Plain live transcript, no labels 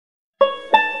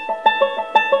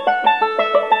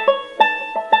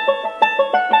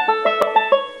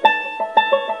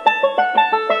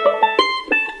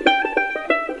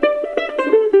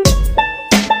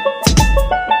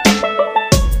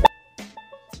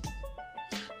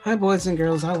Hi boys and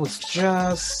girls, I was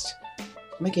just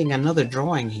making another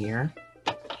drawing here,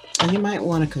 and you might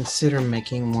want to consider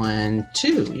making one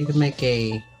too. You can make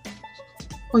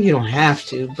well, you don't have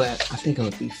to, but I think it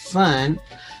would be fun.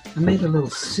 I made a little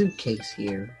suitcase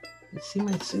here. You see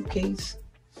my suitcase?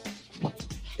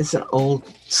 It's an old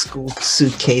school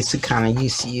suitcase I kind of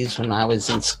used to use when I was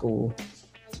in school,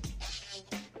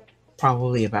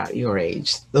 probably about your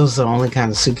age. Those are the only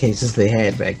kind of suitcases they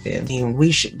had back then. And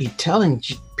we should be telling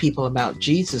people about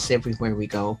Jesus everywhere we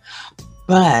go,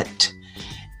 but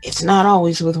it's not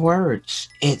always with words,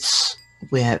 it's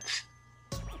with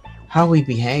how we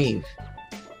behave.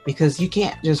 Because you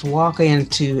can't just walk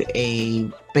into a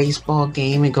baseball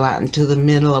game and go out into the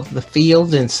middle of the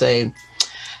field and say,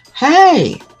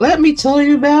 "Hey, let me tell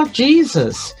you about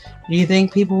Jesus." Do you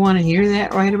think people want to hear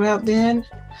that right about then?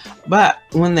 But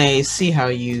when they see how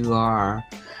you are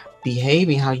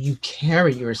behaving, how you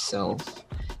carry yourself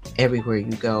everywhere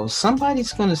you go,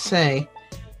 somebody's going to say,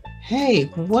 "Hey,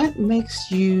 what makes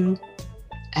you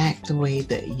act the way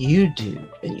that you do?"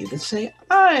 And you can say,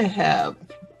 "I have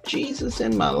Jesus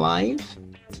in my life."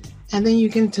 And then you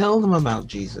can tell them about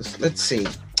Jesus. Let's see.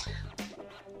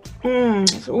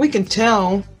 So we can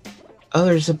tell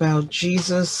others about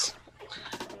Jesus,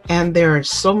 and there are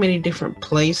so many different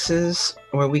places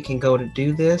where we can go to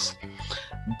do this.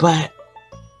 But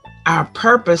our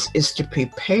purpose is to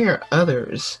prepare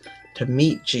others to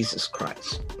meet Jesus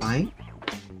Christ, right?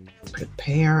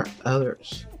 Prepare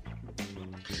others.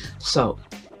 So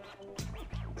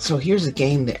here's a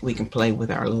game that we can play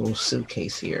with our little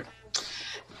suitcase here.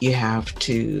 You have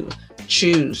to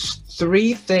choose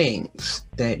 3 things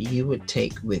that you would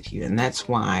take with you. And that's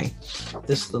why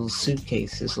this little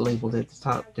suitcase is labeled at the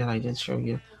top that I didn't show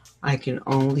you. I can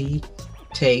only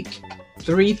take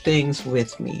 3 things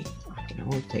with me. I can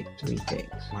only take 3 things.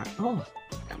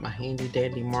 Got my handy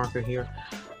dandy marker here.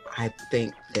 I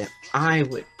think that I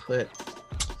would put,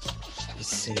 let's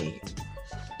see,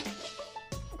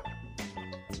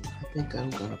 I think I'm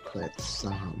gonna put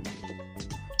some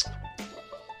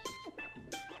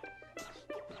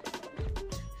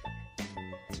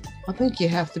I think you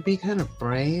have to be kind of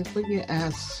brave when you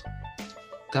ask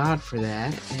God for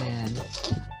that, and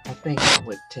I think I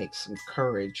would take some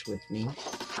courage with me.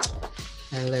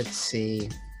 And let's see,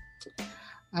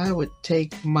 I would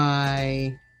take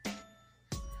I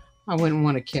wouldn't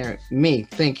want to carry me,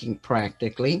 thinking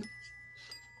practically,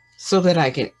 so that I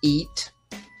can eat.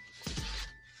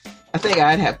 I think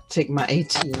I'd have to take my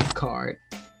ATM card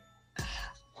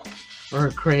or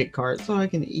a credit card so I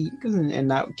can eat and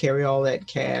not carry all that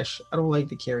cash. I don't like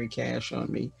to carry cash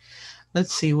on me.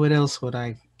 Let's see, what else would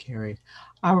I carry?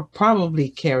 I would probably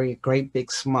carry a great big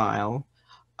smile.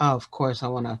 Of course, I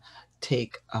want to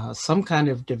take some kind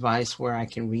of device where I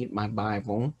can read my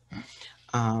Bible,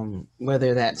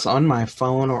 whether that's on my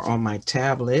phone or on my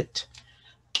tablet.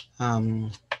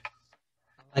 Um,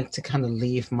 I like to kind of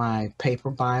leave my paper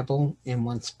Bible in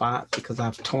one spot because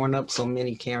I've torn up so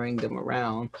many carrying them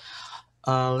around.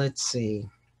 Let's see.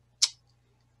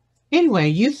 Anyway,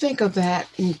 you think of that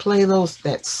and play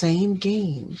that same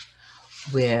game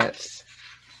with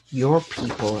your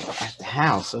people at the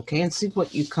house, okay? And see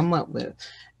what you come up with.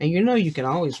 And you can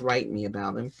always write me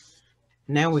about them.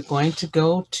 Now we're going to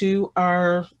go to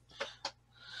our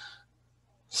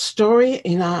story,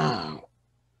 and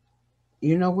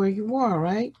you know where you are,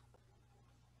 right?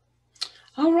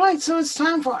 All right, so it's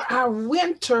time for our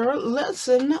winter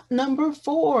lesson number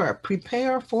 4.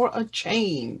 Prepare for a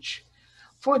change.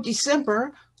 For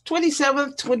December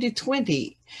 27th,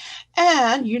 2020.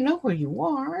 And you know where you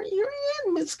are. You're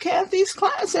in Miss Kathy's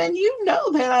class, and you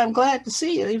know that I'm glad to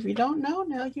see you. If you don't know,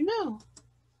 now you know.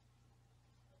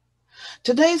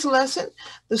 Today's lesson,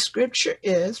 the scripture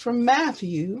is from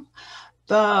Matthew,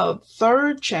 the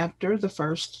 3rd chapter, the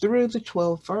first through the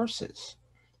 12 verses.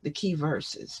 The key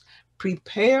verses.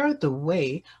 Prepare the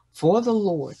way for the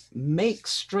Lord. Make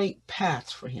straight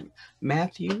paths for him.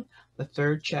 Matthew, the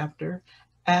 3rd chapter,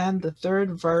 and the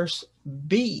 3rd verse,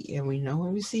 B. And we know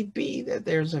when we see B that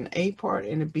there's an A part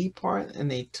and a B part, and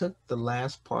they took the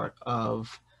last part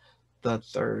of the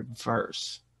 3rd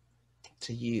verse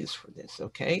to use for this,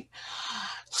 okay?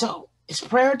 So it's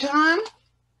prayer time.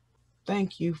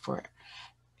 Thank you for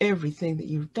everything that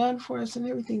you've done for us and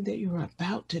everything that you're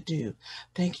about to do.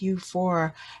 Thank you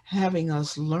for having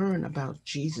us learn about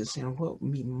Jesus and what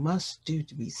we must do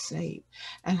to be saved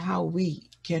and how we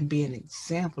can be an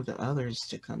example to others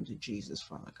to come to Jesus,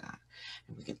 Father God.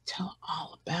 And we can tell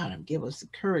all about him. Give us the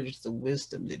courage, the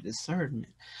wisdom, the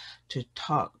discernment to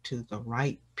talk to the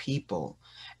right people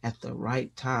at the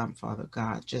right time, Father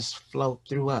God. Just flow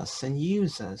through us and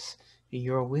use us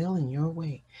Your will and your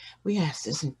way. We ask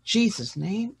this in Jesus'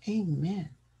 name. Amen.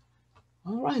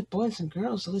 All right, boys and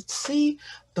girls, let's see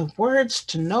the words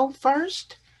to know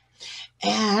first.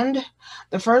 And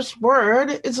the first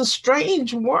word is a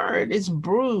strange word. It's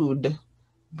brood.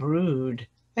 Brood.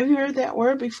 Have you heard that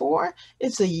word before?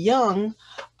 It's a young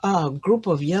group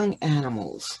of young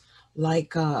animals,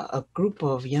 like a group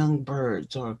of young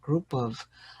birds or a group of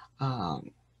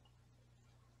um,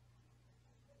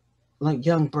 like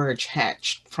young birds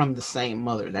hatched from the same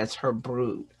mother. That's her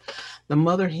brood. The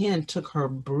mother hen took her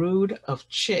brood of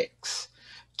chicks,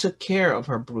 took care of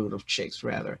her brood of chicks,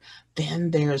 rather.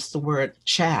 Then there's the word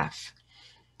chaff.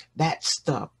 That's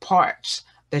the parts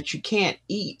that you can't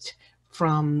eat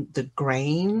from the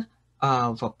grain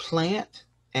of a plant.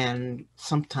 And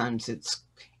sometimes it's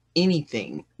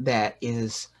anything that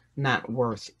is not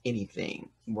worth anything,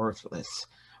 worthless.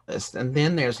 And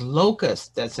then there's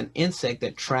locust. That's an insect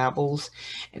that travels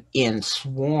in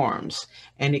swarms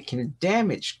and it can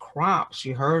damage crops.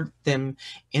 You heard them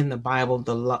in the Bible.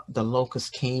 The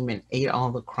locust came and ate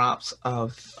all the crops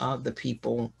of the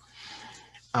people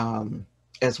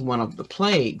as one of the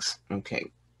plagues.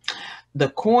 Okay. The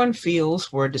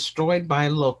cornfields were destroyed by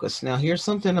locusts. Now, here's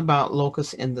something about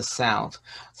locusts in the South.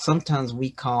 Sometimes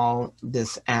we call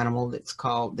this animal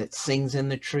that sings in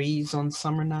the trees on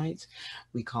summer nights,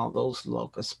 we call those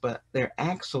locusts, but they're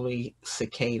actually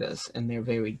cicadas and they're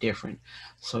very different.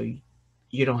 So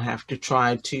you don't have to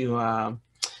try to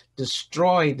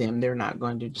destroy them. They're not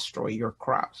going to destroy your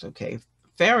crops. Okay.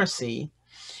 Pharisee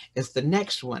is the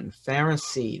next one.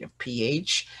 Pharisee. The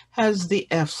PH has the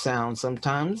F sound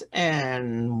sometimes,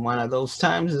 and one of those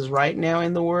times is right now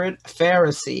in the word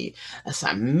Pharisee. That's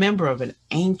a member of an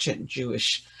ancient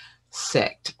Jewish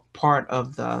sect, part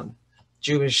of the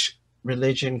Jewish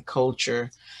religion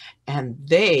culture, and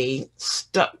they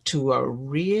stuck to a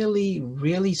really,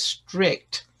 really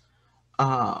strict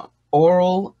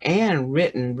oral and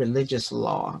written religious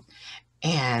law,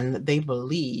 and they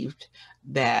believed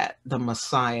that the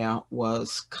Messiah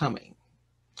was coming.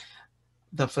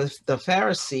 The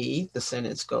Pharisee, the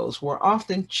sentence goes, were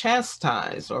often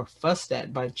chastised or fussed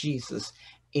at by Jesus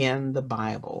in the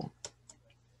Bible.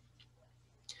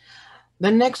 The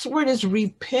next word is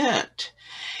repent.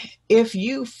 If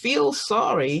you feel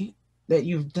sorry that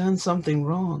you've done something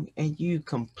wrong and you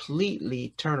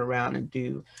completely turn around and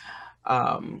do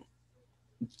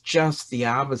just the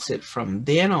opposite from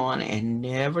then on and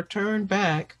never turn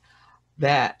back,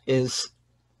 that is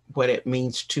what it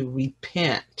means to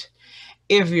repent.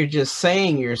 If you're just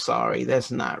saying you're sorry, that's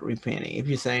not repenting. If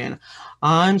you're saying,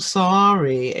 I'm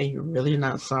sorry, and you're really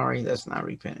not sorry, that's not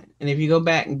repenting. And if you go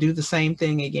back and do the same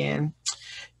thing again,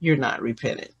 you're not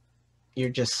repentant. You're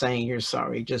just saying you're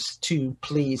sorry just to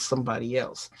please somebody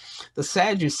else. The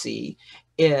Sadducee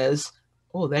is,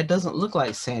 oh, that doesn't look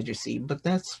like Sadducee, but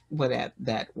that's what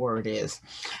that word is.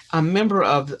 A member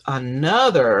of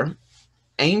another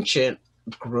ancient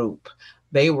group.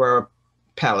 They were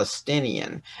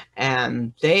Palestinian,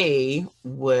 and they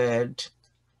would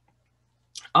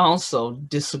also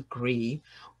disagree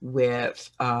with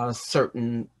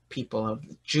certain people of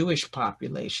the Jewish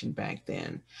population back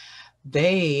then.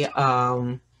 They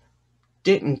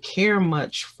didn't care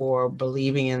much for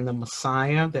believing in the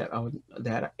Messiah,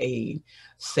 that a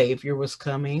savior was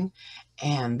coming,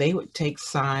 and they would take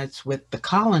sides with the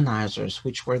colonizers,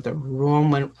 which were the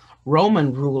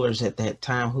Roman rulers at that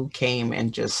time, who came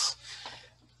and just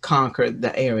conquered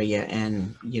the area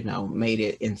and made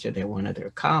it into one of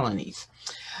their colonies.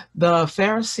 The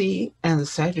Pharisee and the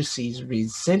Sadducees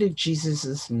resented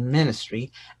Jesus's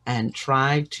ministry and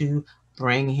tried to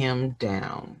bring him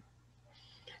down.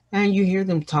 And you hear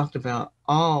them talked about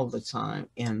all the time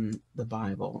in the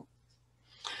Bible.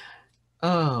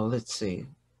 Oh, let's see.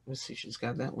 She's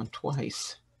got that one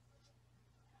twice.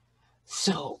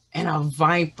 So, and a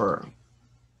viper.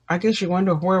 I guess you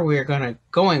wonder where we're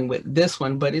going with this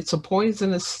one, but it's a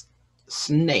poisonous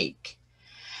snake.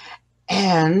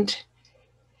 And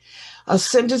a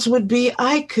sentence would be,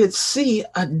 I could see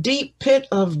a deep pit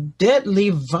of deadly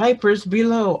vipers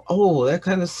below. Oh, that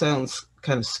kind of sounds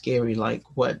kind of scary, like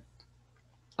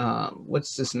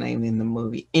what's this name in the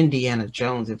movie? Indiana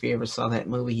Jones. If you ever saw that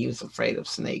movie, he was afraid of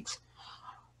snakes.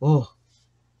 Oh,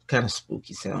 kind of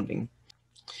spooky sounding.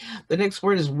 The next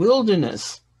word is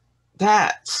wilderness.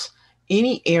 That's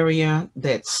any area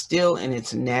that's still in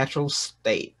its natural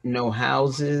state. No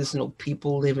houses, no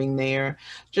people living there,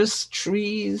 just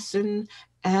trees and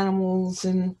animals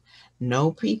and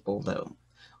no people though.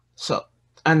 So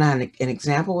an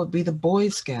example would be the Boy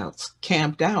Scouts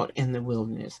camped out in the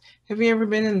wilderness. Have you ever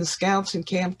been in the Scouts and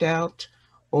camped out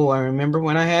Oh, I remember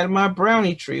when I had my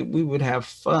brownie tree, we would have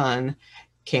fun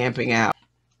camping out.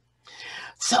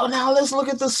 So now let's look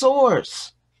at the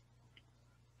source.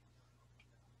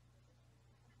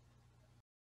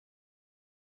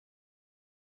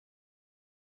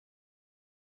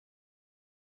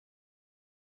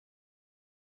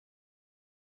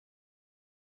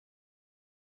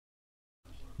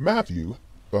 Matthew,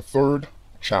 the 3rd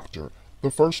chapter, the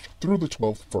 1st through the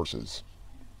 12th verses.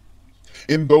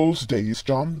 In those days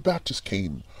John the Baptist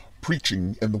came,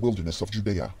 preaching in the wilderness of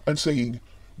Judea, and saying,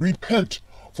 Repent,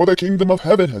 for the kingdom of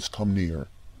heaven has come near.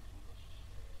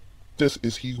 This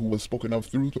is he who was spoken of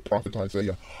through the prophet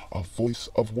Isaiah, a voice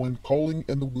of one calling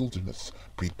in the wilderness,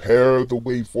 Prepare the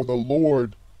way for the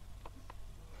Lord.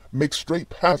 Make straight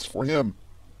paths for him.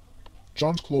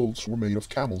 John's clothes were made of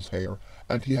camel's hair,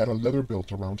 and he had a leather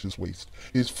belt around his waist.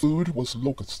 His food was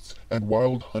locusts and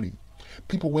wild honey.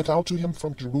 People went out to him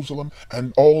from Jerusalem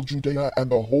and all Judea and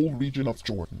the whole region of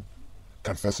Jordan.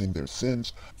 Confessing their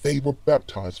sins, they were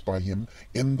baptized by him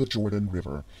in the Jordan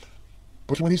River.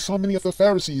 But when he saw many of the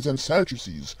Pharisees and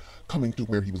Sadducees coming to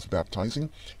where he was baptizing,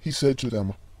 he said to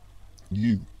them,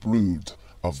 You brood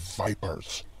of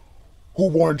vipers, who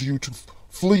warned you to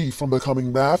flee from the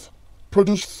coming wrath?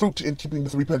 Produce fruit in keeping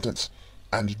with repentance,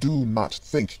 and do not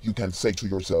think you can say to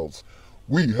yourselves,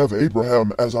 We have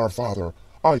Abraham as our father.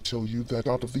 I tell you that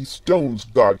out of these stones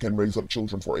God can raise up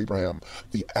children for Abraham.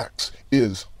 The axe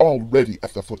is already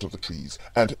at the foot of the trees,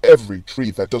 and every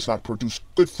tree that does not produce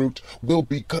good fruit will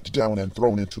be cut down and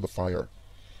thrown into the fire.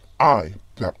 I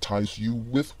baptize you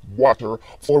with water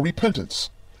for repentance.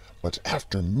 But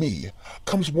after me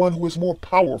comes one who is more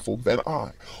powerful than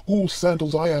I, whose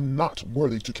sandals I am not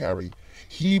worthy to carry.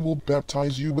 He will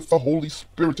baptize you with the Holy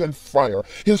Spirit and fire.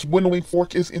 His winnowing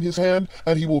fork is in his hand,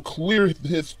 and he will clear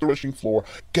his threshing floor,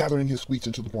 gathering his wheat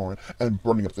into the barn, and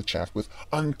burning up the chaff with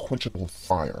unquenchable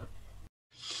fire.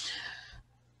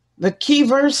 The key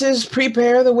verse is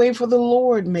prepare the way for the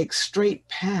Lord, make straight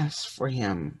paths for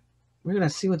him. We're going to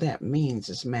see what that means.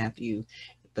 It's Matthew,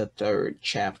 the 3rd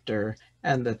chapter,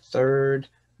 and the 3rd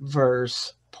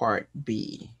verse, part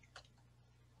B.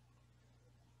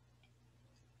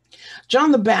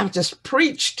 John the Baptist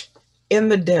preached in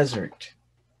the desert.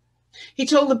 He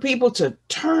told the people to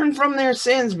turn from their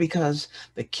sins because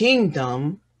the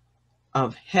kingdom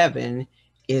of heaven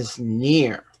is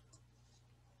near.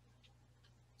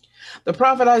 The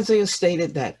prophet Isaiah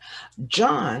stated that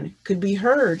John could be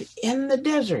heard in the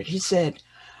desert. He said,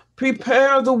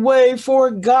 Prepare the way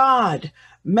for God.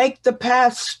 Make the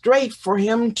path straight for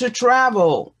him to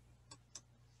travel.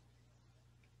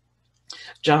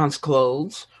 John's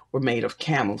clothes were made of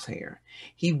camel's hair.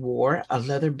 He wore a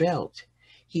leather belt.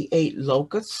 He ate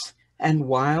locusts and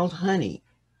wild honey.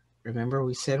 Remember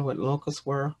we said what locusts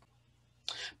were?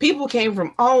 People came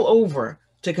from all over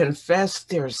to confess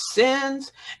their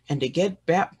sins and to get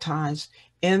baptized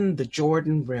in the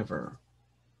Jordan River.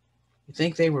 You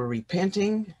think they were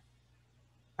repenting?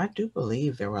 I do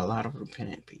believe there were a lot of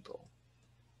repentant people.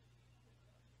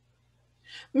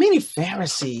 Many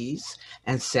Pharisees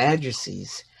and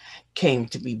Sadducees came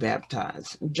to be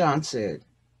baptized. John said,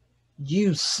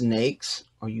 You snakes,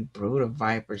 or you brood of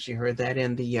vipers. You heard that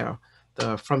in the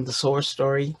from the source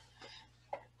story.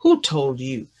 Who told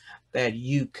you that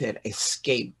you could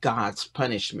escape God's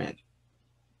punishment?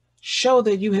 Show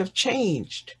that you have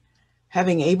changed.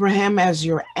 Having Abraham as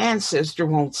your ancestor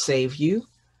won't save you.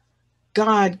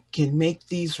 God can make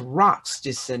these rocks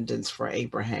descendants for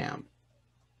Abraham.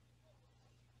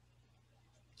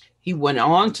 He went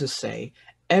on to say,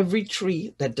 Every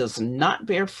tree that does not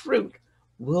bear fruit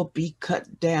will be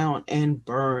cut down and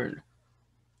burned.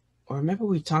 Or remember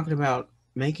we talked about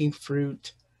making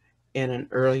fruit in an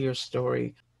earlier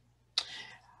story.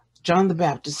 John the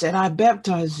Baptist said, I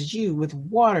baptize you with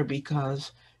water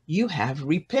because you have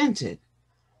repented.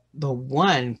 The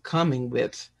one coming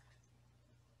with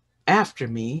after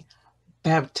me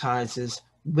baptizes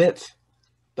with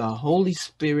the Holy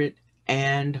Spirit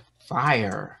and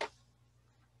fire.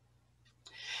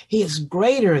 He is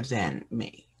greater than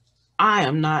me. I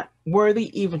am not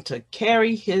worthy even to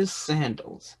carry his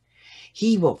sandals.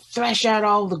 He will thresh out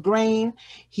all the grain.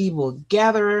 He will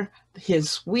gather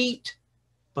his wheat,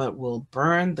 but will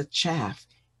burn the chaff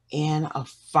in a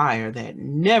fire that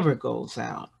never goes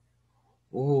out.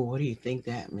 Oh, what do you think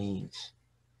that means?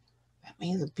 That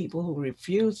means the people who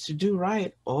refuse to do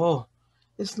right,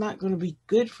 it's not going to be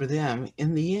good for them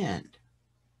in the end.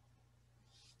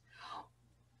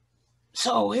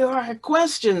 So here are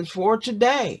questions for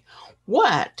today.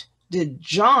 What did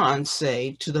John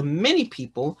say to the many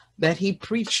people that he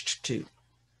preached to?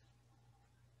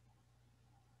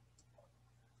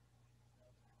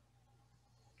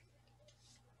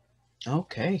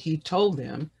 Okay, he told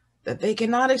them that they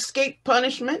cannot escape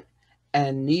punishment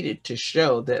and needed to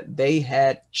show that they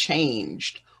had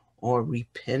changed or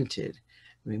repented.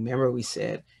 Remember, we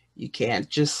said you can't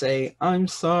just say, I'm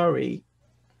sorry.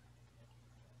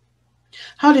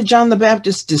 How did John the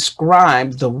Baptist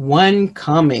describe the one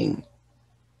coming?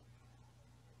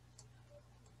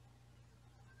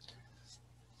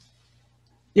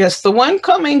 Yes, the one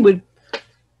coming would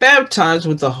baptize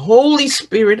with the Holy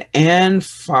Spirit and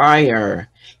fire.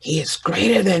 He is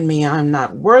greater than me. I'm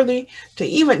not worthy to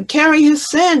even carry his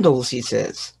sandals, he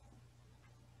says.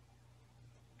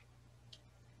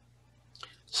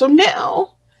 So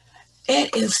now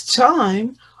it is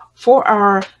time for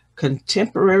our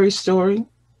contemporary story.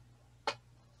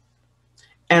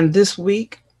 And this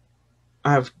week,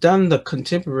 I've done the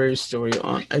contemporary story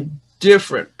on a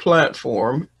different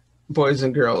platform, boys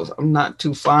and girls. I'm not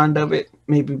too fond of it,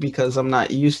 maybe because I'm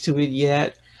not used to it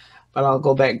yet, but I'll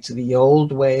go back to the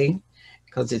old way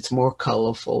because it's more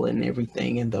colorful and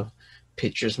everything, and the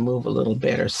pictures move a little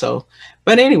better. So,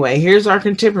 but anyway, here's our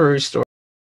contemporary story.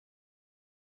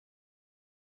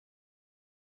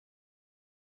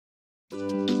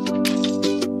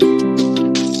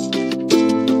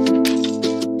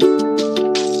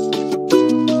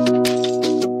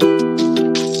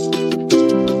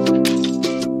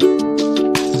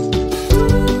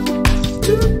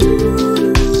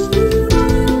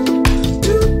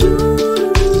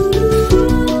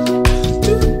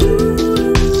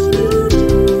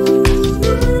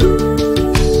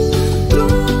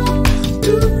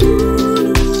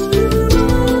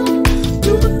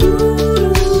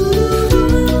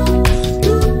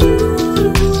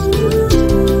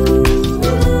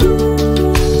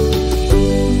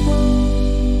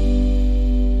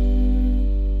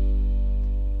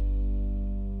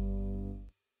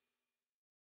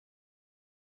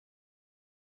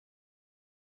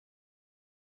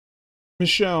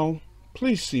 Michelle,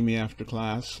 please see me after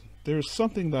class. There's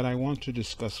something that I want to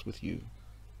discuss with you.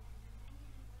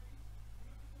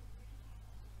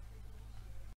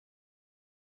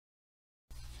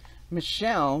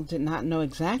 Michelle did not know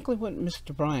exactly what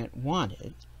Mr. Bryant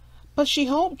wanted, but she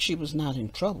hoped she was not in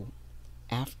trouble.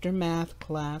 After math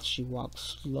class, she walked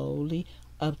slowly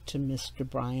up to Mr.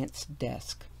 Bryant's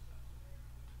desk.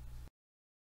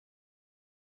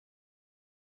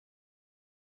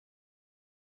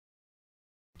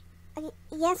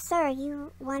 Yes, sir.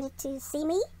 You wanted to see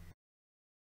me?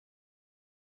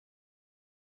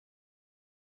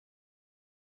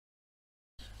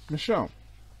 Michelle,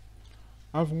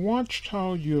 I've watched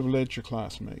how you have led your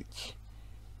classmates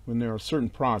when there are certain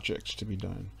projects to be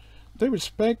done. They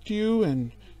respect you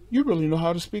and you really know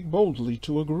how to speak boldly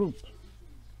to a group.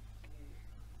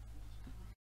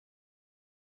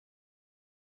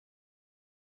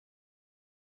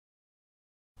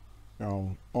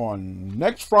 Now, on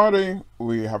next Friday,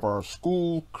 we have our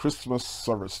school Christmas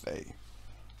service day.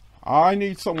 I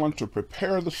need someone to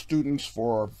prepare the students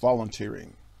for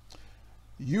volunteering.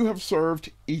 You have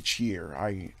served each year.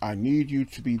 I need you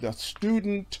to be the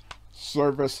student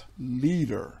service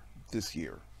leader this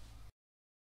year.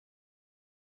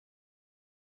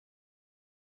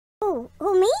 Who,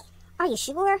 me? Are you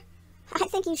sure? I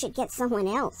think you should get someone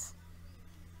else.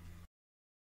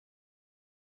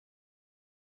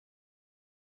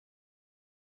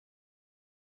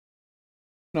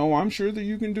 No, I'm sure that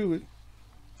you can do it.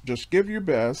 Just give your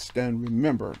best and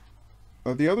remember,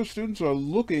 the other students are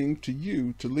looking to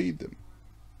you to lead them.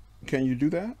 Can you do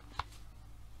that?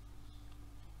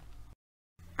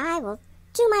 I will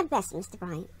do my best, Mr.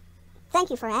 Bryant. Thank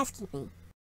you for asking me.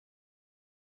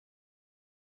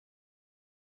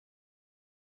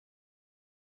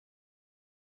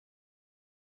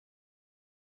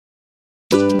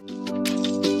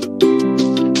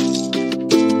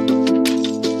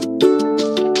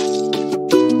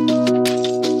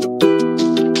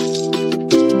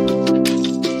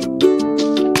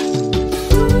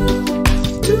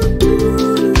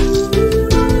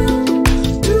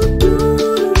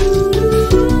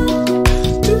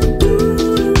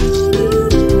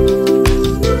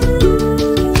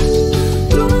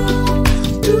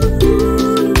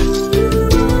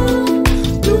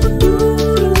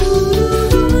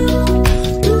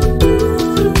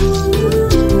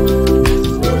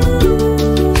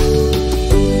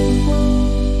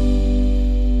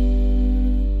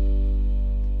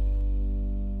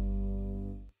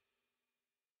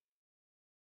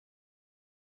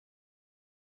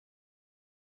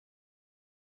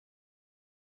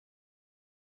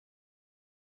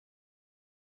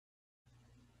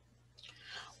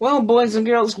 Well, boys and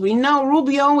girls, we know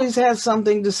Ruby always has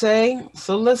something to say,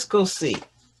 so let's go see.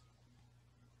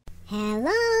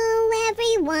 Hello,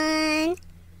 everyone.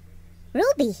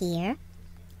 Ruby here.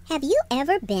 Have you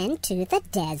ever been to the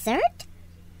desert?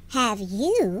 Have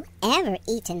you ever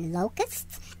eaten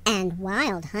locusts and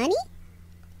wild honey?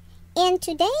 In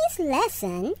today's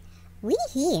lesson, we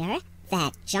hear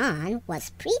that John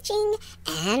was preaching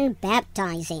and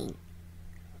baptizing.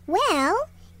 Well,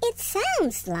 it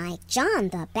sounds like John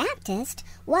the Baptist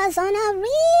was on a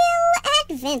real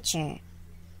adventure.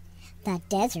 The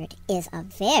desert is a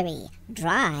very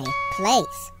dry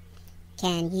place.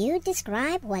 Can you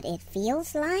describe what it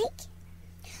feels like?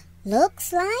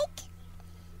 Looks like?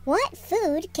 What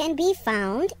food can be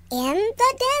found in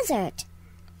the desert?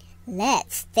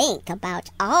 Let's think about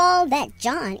all that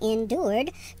John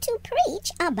endured to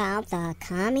preach about the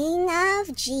coming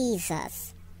of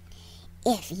Jesus.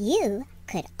 If you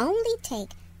could only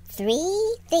take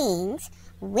 3 things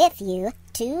with you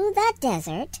to the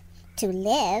desert to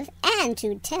live and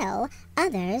to tell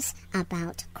others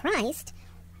about Christ,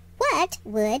 what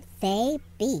would they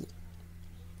be?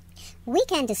 We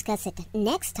can discuss it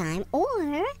next time,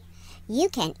 or you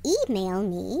can email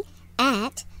me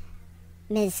at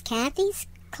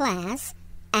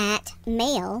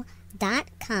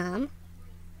MsKathysClass@mail.com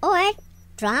or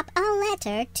drop a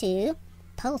letter to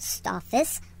Post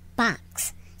Office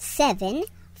Box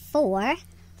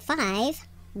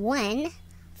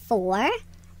 74514,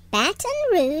 Baton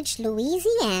Rouge,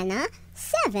 Louisiana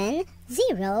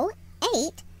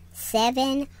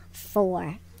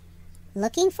 70874.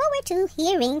 Looking forward to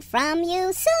hearing from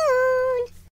you soon.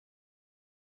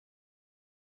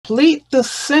 Complete the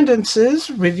sentences,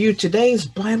 review today's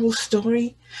Bible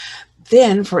story.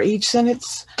 Then, for each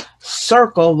sentence,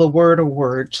 circle the word or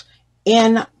words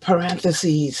in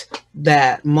parentheses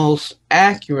that most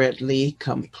accurately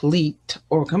complete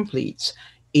or completes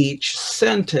each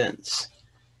sentence.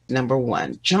 Number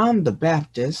 1, John the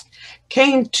Baptist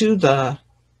came to the,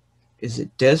 is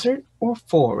it desert or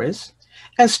forest,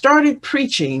 and started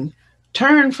preaching,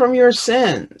 turn from your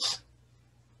sins,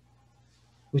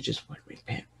 which is what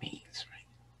repent means, right?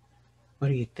 What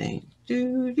do you think?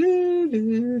 Do, do,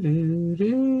 do, do,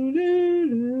 do,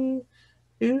 do,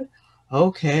 do.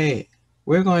 Okay,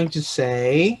 we're going to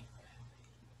say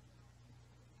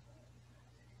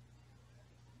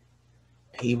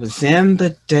he was in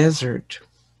the desert.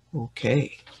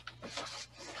 Okay.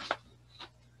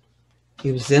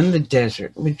 He was in the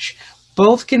desert, which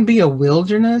both can be a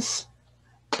wilderness,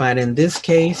 but in this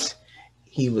case,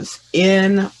 he was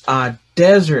in a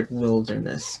desert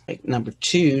wilderness. Like number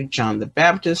 2, John the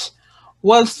Baptist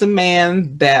was the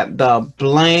man that the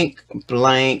blank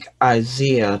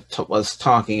Isaiah was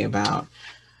talking about,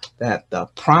 that the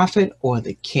prophet or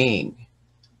the king.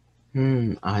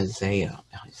 Isaiah.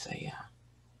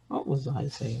 What was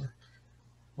Isaiah?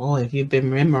 Well, if you've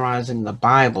been memorizing the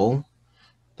Bible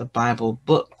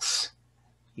books,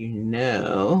 you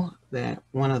know that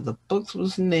one of the books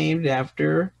was named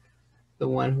after the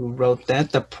one who wrote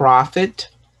that, the prophet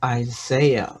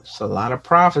Isaiah. So a lot of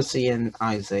prophecy in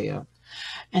Isaiah.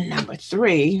 And number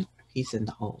 3, he's in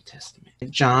the Old Testament.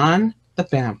 John the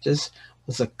Baptist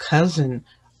was a cousin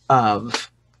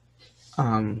of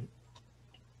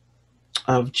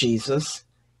Jesus.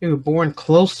 They were born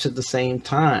close to the same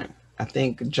time. I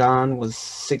think John was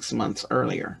 6 months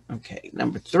earlier. Okay,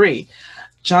 number 3,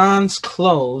 John's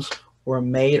clothes were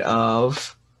made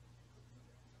of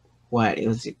what?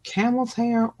 Was it camel's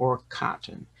hair or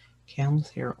cotton?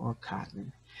 Camel's hair or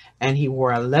cotton. And he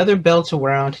wore a leather belt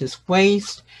around his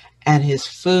waist, and his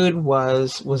food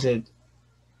was it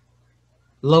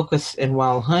locusts and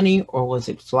wild honey, or was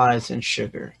it flies and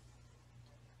sugar?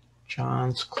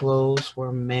 John's clothes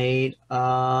were made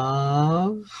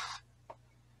of...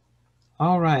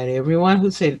 All right, everyone who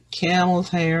said camel's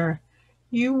hair,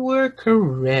 you were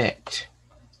correct.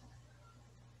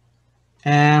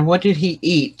 And what did he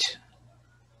eat?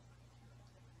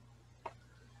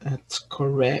 That's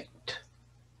correct.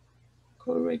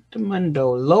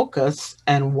 Correctamundo. Locusts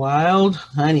and wild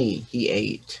honey he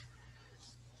ate.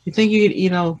 You think you could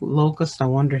eat a locust? I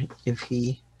wonder if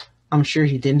I'm sure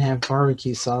he didn't have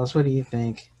barbecue sauce. What do you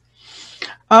think?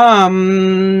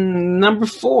 Number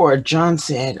 4, John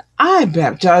said, I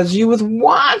baptize you with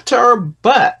water,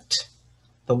 but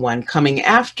the one coming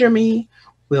after me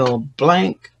will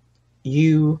blank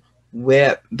you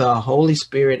with the Holy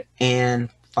Spirit and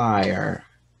fire.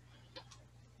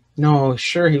 No,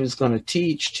 sure, he was going to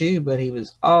teach too, but he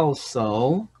was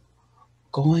also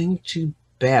going to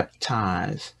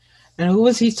baptize. And who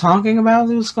was he talking about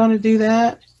who was going to do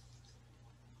that?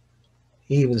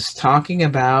 He was talking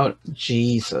about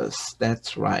Jesus.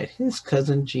 That's right, his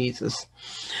cousin Jesus.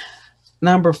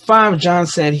 Number 5, John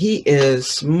said, he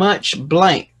is much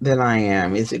blank than I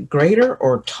am. Is it greater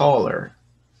or taller?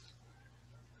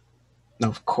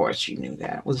 Of course you knew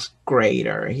that. It was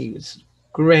greater. He was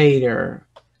greater.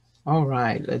 All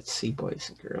right, let's see, boys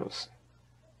and girls.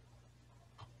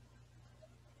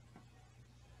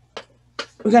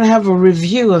 We're going to have a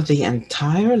review of the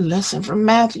entire lesson from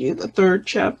Matthew, the 3rd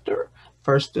chapter,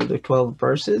 1st through the 12th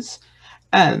verses.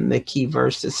 And the key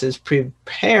verse that says,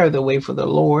 prepare the way for the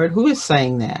Lord. Who is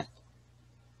saying that?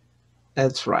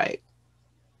 That's right.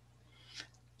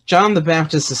 John the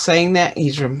Baptist is saying that.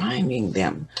 He's reminding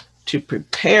them to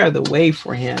prepare the way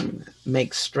for him,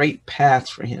 make straight paths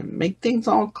for him, make things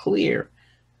all clear,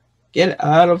 get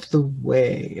out of the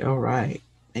way. All right,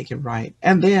 make it right.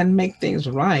 And then make things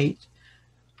right,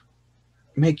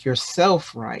 make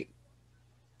yourself right.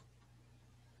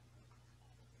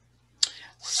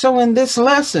 So in this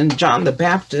lesson, John the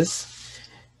Baptist,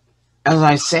 as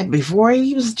I said before,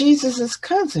 he was Jesus's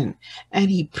cousin, and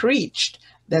he preached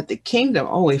that the kingdom,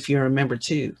 if you remember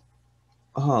too,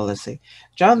 let's see,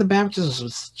 John the Baptist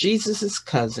was Jesus's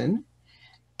cousin,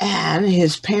 and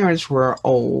his parents were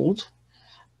old.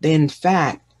 In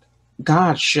fact,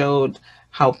 God showed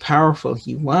how powerful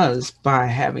he was by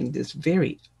having this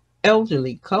very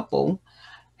elderly couple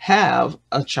have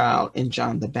a child in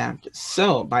John the Baptist.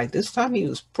 So by this time he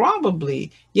was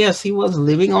probably, yes, he was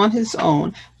living on his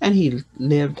own, and he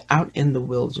lived out in the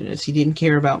wilderness. He didn't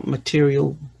care about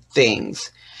material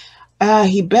things.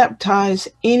 He baptized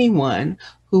anyone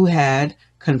who had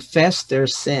confessed their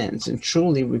sins and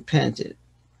truly repented.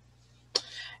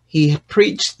 He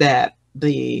preached that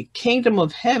the kingdom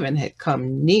of heaven had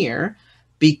come near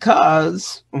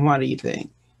because, what do you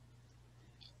think?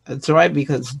 That's right,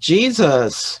 because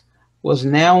Jesus was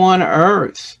now on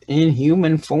earth in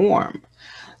human form.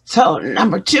 So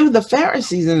number 2, the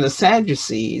Pharisees and the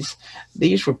Sadducees,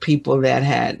 these were people that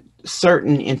had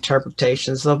certain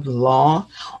interpretations of the law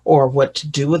or what to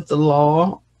do with the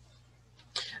law.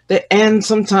 And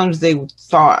sometimes they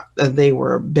thought that they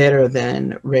were better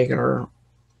than regular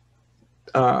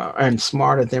and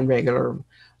smarter than regular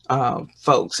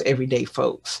folks, everyday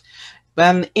folks.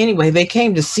 But anyway, they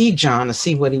came to see John, to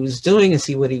see what he was doing and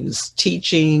see what he was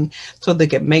teaching, so they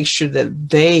could make sure that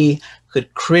they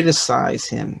could criticize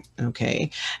him.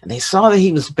 Okay. And they saw that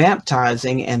he was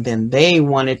baptizing, and then they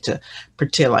wanted to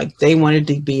pretend like they wanted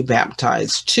to be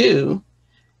baptized too.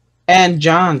 And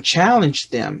John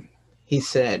challenged them. He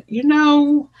said, you're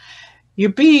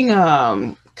being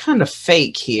kind of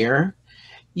fake here.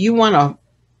 You want to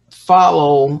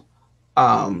follow,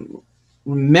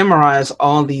 memorize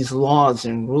all these laws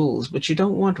and rules, but you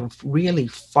don't want to really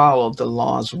follow the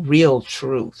law's real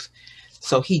truth.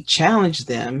 So he challenged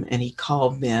them, and he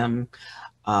called them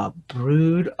a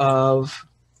brood of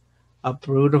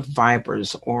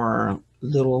vipers, or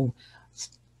little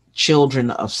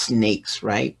children of snakes,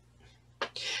 right?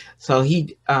 So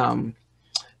he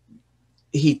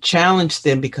challenged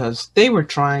them because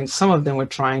some of them were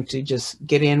trying to just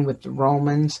get in with the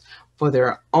Romans for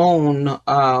their own,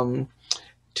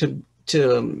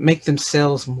 to make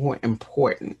themselves more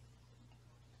important.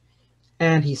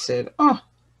 And he said,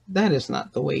 that is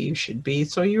not the way you should be.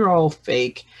 So you're all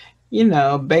fake.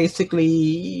 Basically,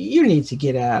 you need to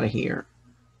get out of here.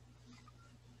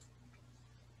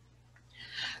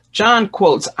 John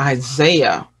quotes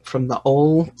Isaiah from the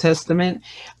Old Testament,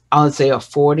 Isaiah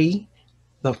 40,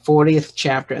 the 40th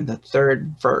chapter and the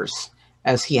 3rd verse,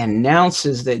 as he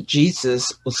announces that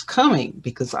Jesus was coming,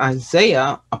 because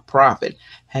Isaiah, a prophet,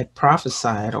 had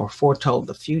prophesied or foretold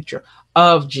the future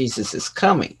of Jesus's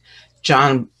coming.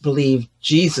 John believed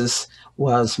Jesus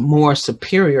was more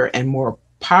superior and more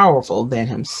powerful than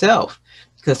himself,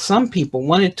 because some people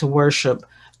wanted to worship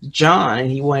John,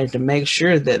 and he wanted to make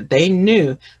sure that they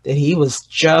knew that he was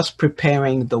just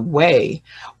preparing the way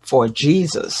for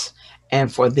Jesus,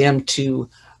 and for them to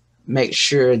make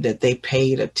sure that they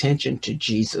paid attention to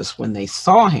Jesus when they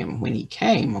saw him, when he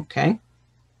came. Okay.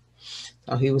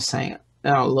 So he was saying,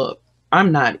 now look,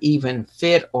 I'm not even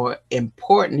fit or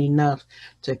important enough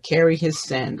to carry his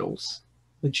sandals,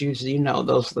 which usually,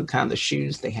 those are the kind of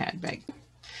shoes they had back then.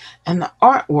 And the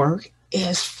artwork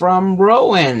is from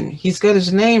Rowan. He's got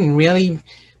his name really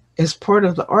as part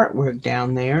of the artwork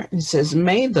down there. It says,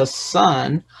 may the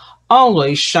sun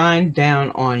always shine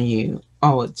down on you.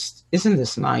 Isn't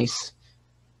this nice?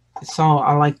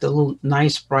 I like the little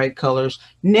nice bright colors.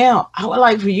 Now, I would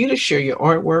like for you to share your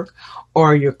artwork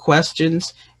or your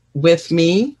questions with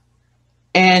me.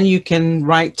 And you can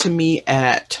write to me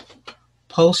at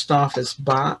Post Office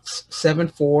Box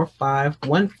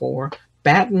 74514,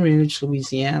 Baton Rouge,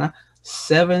 Louisiana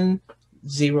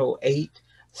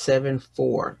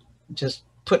 70874. Just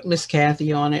put Miss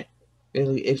Kathy on it.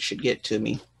 It should get to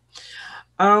me.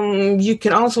 You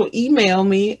can also email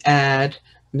me at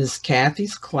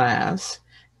MsKathysClass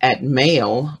at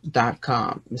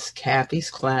mail.com.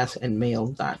 MsKathysClass at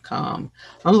mail.com.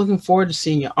 I'm looking forward to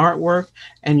seeing your artwork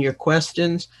and your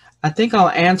questions. I think I'll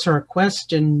answer a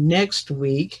question next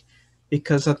week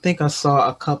because I think I saw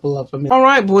a couple of them. All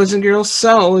right, boys and girls.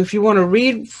 So if you want to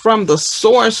read from the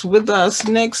source with us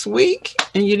next week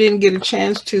and you didn't get a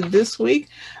chance to this week,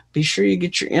 be sure you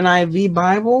get your NIV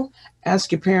Bible.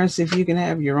 Ask your parents if you can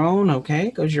have your own, okay?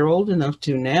 Because you're old enough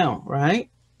to now, right?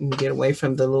 You can get away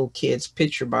from the little kids'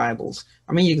 picture Bibles.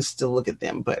 I mean, you can still look at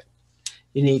them, but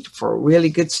you need, for a really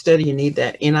good study, you need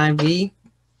that NIV,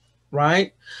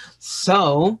 right?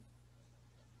 So,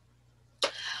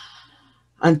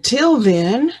 until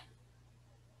then,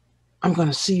 I'm going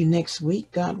to see you next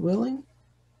week, God willing.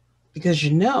 Because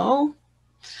you know,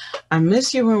 I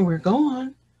miss you when we're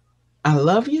gone. I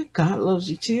love you. God loves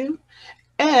you too.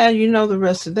 And you know the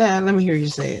rest of that. Let me hear you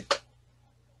say it.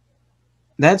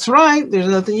 That's right. There's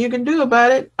nothing you can do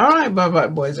about it. All right. Bye-bye,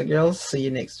 boys and girls. See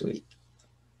you next week.